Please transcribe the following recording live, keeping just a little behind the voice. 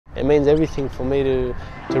It means everything for me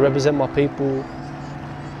to represent my people,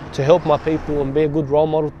 to help my people and be a good role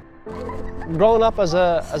model. Growing up as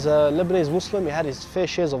a Lebanese Muslim, he had his fair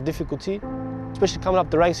shares of difficulty, especially coming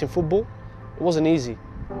up the ranks in football. It wasn't easy,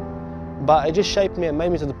 but it just shaped me and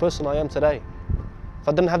made me to the person I am today. If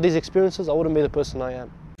I didn't have these experiences, I wouldn't be the person I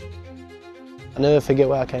am. I never forget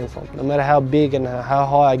where I came from. No matter how big and how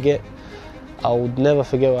high I get, I would never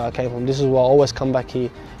forget where I came from. This is why I always come back here,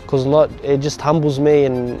 because it just humbles me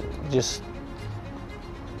and just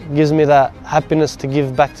gives me that happiness to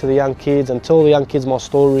give back to the young kids and tell the young kids my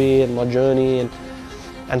story and my journey,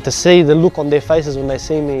 and to see the look on their faces when they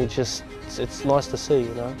see me, it's nice to see,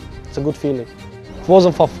 you know. It's a good feeling. If it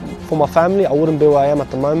wasn't for my family, I wouldn't be where I am at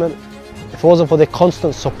the moment. If it wasn't for their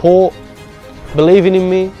constant support, believing in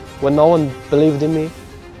me when no one believed in me,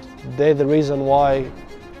 they're the reason why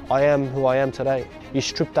I am who I am today. You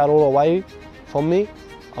strip that all away from me,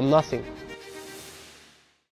 I'm nothing.